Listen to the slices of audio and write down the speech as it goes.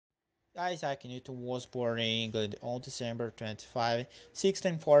Isaac Newton was born in England on December 25,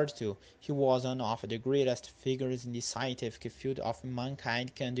 1642. He was one of the greatest figures in the scientific field of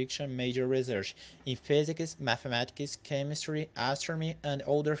mankind, conducting major research in physics, mathematics, chemistry, astronomy, and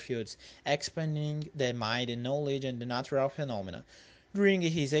other fields, expanding the mind, knowledge, and the natural phenomena. During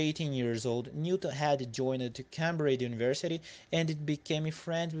his 18 years old, Newton had joined Cambridge University and became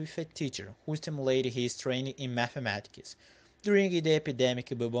friends with a teacher who stimulated his training in mathematics. During the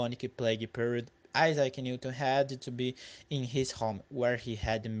epidemic bubonic plague period, Isaac Newton had to be in his home, where he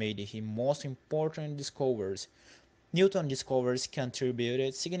had made his most important discoveries. Newton's discoveries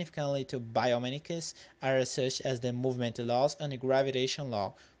contributed significantly to biomechanics, such as the movement laws and the gravitation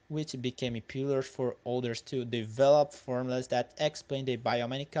law, which became pillars for others to develop formulas that explain the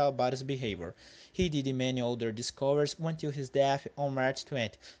biomechanical body's behavior. He did many other discoveries until his death on March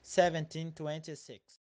 20, 1726.